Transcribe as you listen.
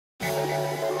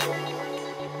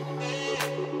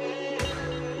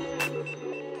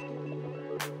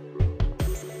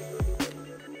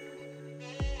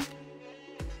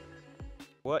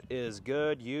What is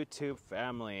good, YouTube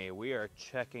family? We are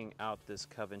checking out this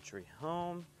Coventry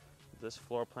home. This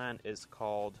floor plan is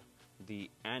called the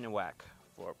Annual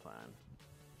floor plan.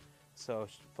 So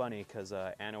funny because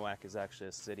Annual is actually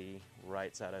a city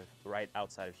right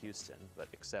outside of Houston, but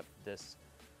except this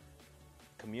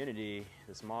community,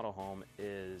 this model home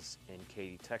is in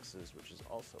Katy, Texas, which is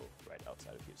also right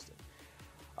outside of Houston.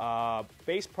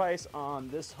 Base price on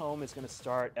this home is going to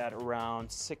start at around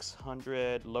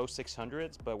 600, low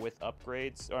 600s, but with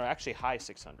upgrades, or actually high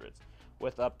 600s.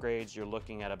 With upgrades, you're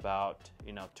looking at about,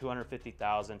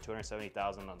 250,000,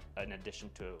 270,000 in addition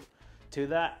to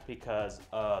that because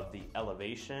of the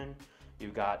elevation.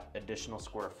 You've got additional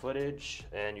square footage,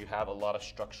 and you have a lot of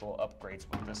structural upgrades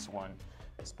with this one,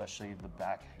 especially the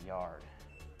backyard.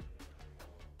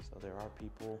 So there are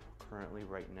people currently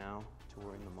right now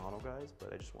touring the model, guys,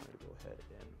 but I just wanted to go ahead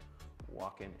and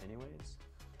walk in anyways.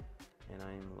 And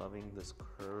I'm loving this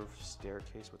curved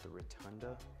staircase with the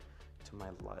rotunda. To my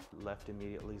left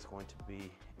immediately is going to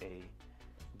be a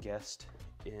guest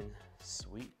in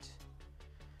suite.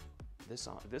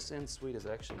 This in suite is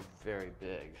actually very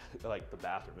big. Like the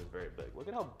bathroom is very big. Look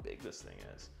at how big this thing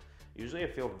is. Usually I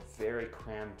feel very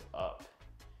crammed up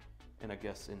in a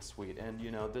guest in suite, and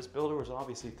this builder was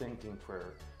obviously thinking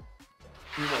for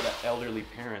that elderly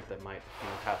parent that might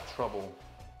have trouble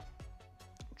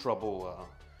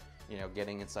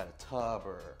getting inside a tub,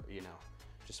 or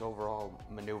just overall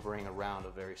maneuvering around a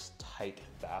very tight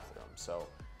bathroom. So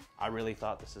I really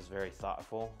thought this is very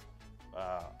thoughtful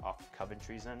off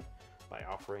Coventry's end by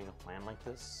offering a plan like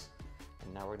this.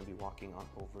 And now we're going to be walking on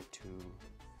over to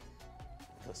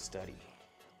the study.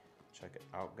 Check it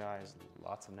out, guys.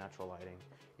 Lots of natural lighting.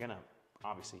 You're gonna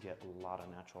obviously get a lot of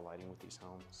natural lighting with these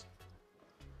homes.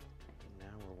 And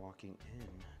now we're walking in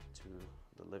to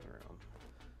the living room.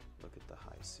 Look at the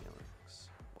high ceilings.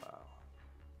 Wow.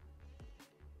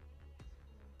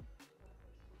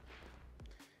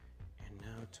 And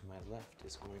now to my left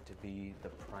is going to be the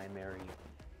primary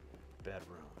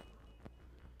bedroom.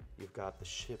 You've got the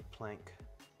ship plank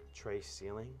tray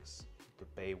ceilings, the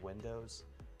bay windows,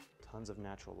 tons of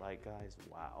natural light, guys.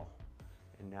 Wow.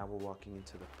 And now we're walking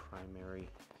into the primary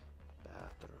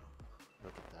bathroom.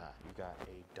 Look at that. You got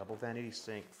a double vanity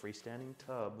sink, freestanding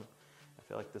tub. I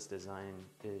feel like this design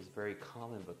is very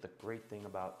common, but the great thing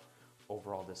about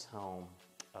overall this home,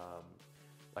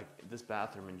 like this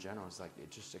bathroom in general, is like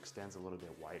it just extends a little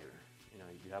bit wider.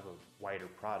 You have a wider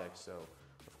product, so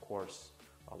of course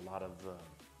a lot of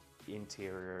the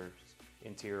interior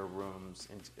rooms,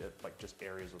 like just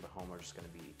areas of the home are just going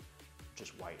to be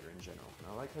just wider in general.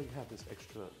 And I like how you have this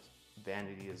extra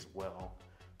vanity as well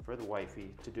for the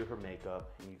wifey to do her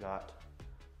makeup. And you got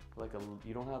like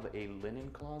you don't have a linen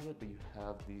closet, but you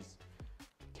have these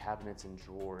cabinets and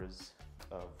drawers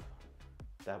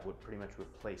that would pretty much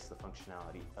replace the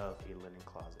functionality of a linen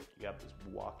closet. You have this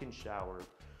walk-in shower,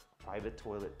 private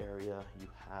toilet area. You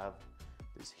have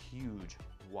this huge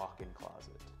walk-in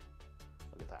closet.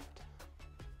 Look at that.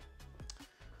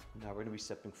 Now we're going to be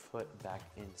stepping foot back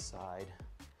inside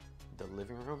the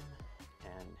living room,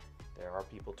 and there are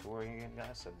people touring again,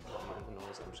 guys, so ignore the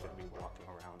noise. I'm just going to be walking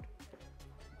around.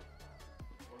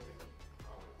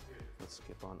 Let's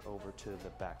skip on over to the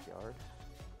backyard.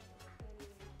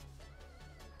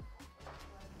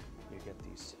 You get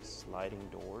these sliding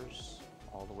doors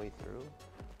all the way through.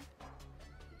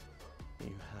 And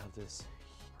you have this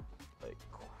like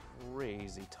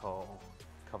crazy tall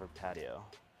covered patio.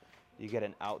 You get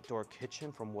an outdoor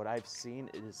kitchen. From what I've seen,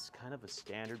 it is kind of a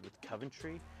standard with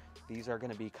Coventry. These are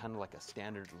going to be kind of like a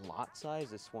standard lot size.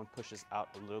 This one pushes out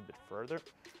a little bit further,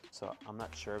 so I'm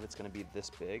not sure if it's going to be this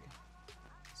big.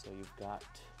 So you've got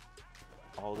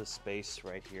all this space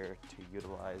right here to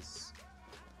utilize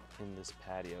in this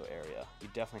patio area. You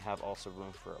definitely have also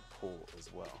room for a pool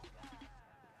as well.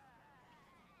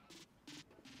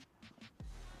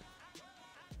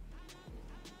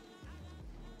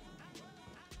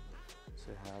 So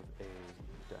you have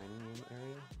a dining room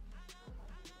area.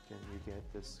 Again, you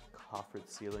get this coffered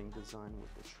ceiling design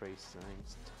with the tray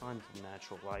ceilings, tons of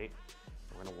natural light.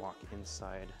 We're gonna walk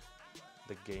inside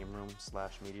the game room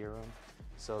 / media room.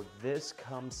 So this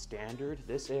comes standard.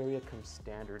 This area comes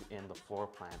standard in the floor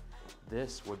plan.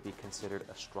 This would be considered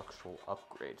a structural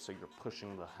upgrade. So you're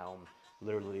pushing the home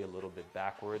literally a little bit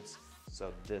backwards.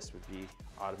 So this would be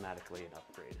automatically an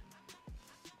upgrade.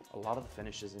 A lot of the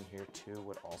finishes in here too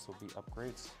would also be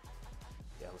upgrades.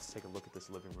 Yeah, let's take a look at this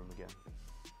living room again.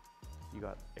 You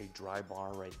got a dry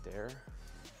bar right there.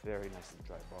 Very nice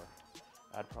dry bar.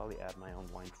 I'd probably add my own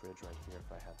wine fridge right here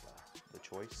if I had the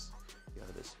choice. You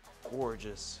have this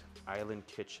gorgeous island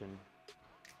kitchen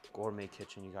gourmet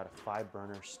kitchen. You got a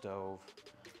 5-burner stove,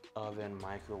 oven,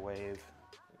 microwave.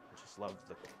 I just love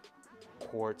the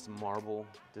quartz marble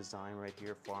design right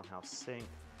here. Farmhouse sink.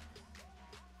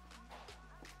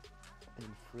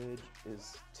 And fridge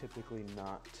is typically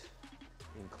not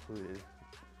included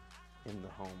in the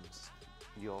homes.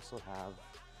 You also have,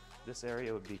 this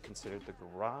area would be considered the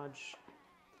garage,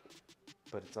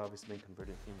 but it's obviously been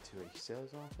converted into a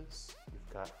sales office.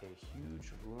 You've got a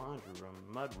huge laundry room,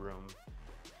 mud room,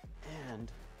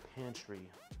 and pantry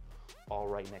all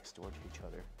right next door to each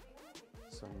other.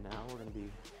 So now we're gonna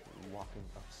be walking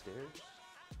upstairs.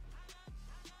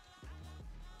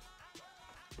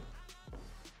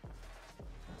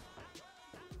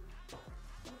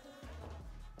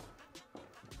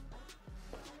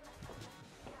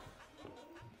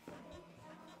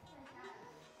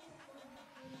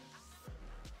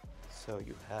 So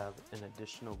you have an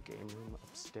additional game room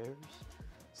upstairs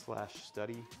 /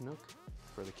 study nook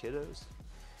for the kiddos.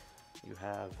 You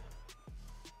have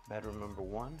bedroom number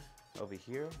 1 over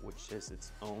here, which is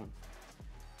its own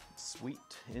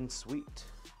suite. You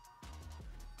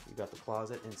got the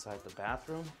closet inside the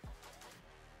bathroom.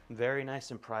 Very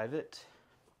nice and private.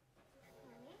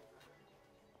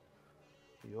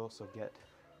 You also get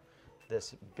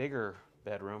this bigger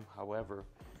bedroom, however,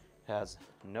 has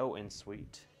no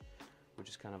en-suite, which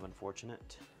is kind of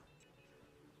unfortunate.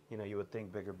 You know, you would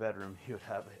think bigger bedroom, you would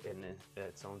have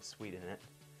its own suite in it.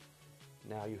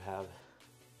 Now you have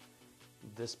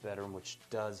this bedroom, which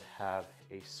does have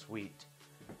a suite,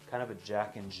 kind of a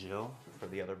Jack and Jill for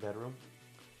the other bedroom,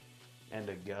 and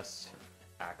a guest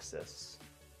access.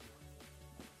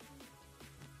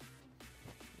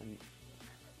 And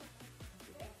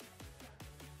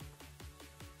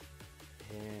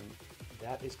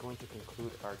that is going to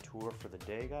conclude our tour for the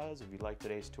day, guys. If you liked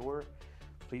today's tour,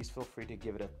 please feel free to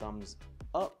give it a thumbs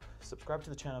up. Subscribe to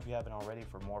the channel if you haven't already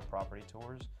for more property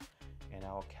tours, and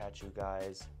I'll catch you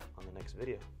guys on the next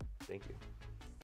video. Thank you.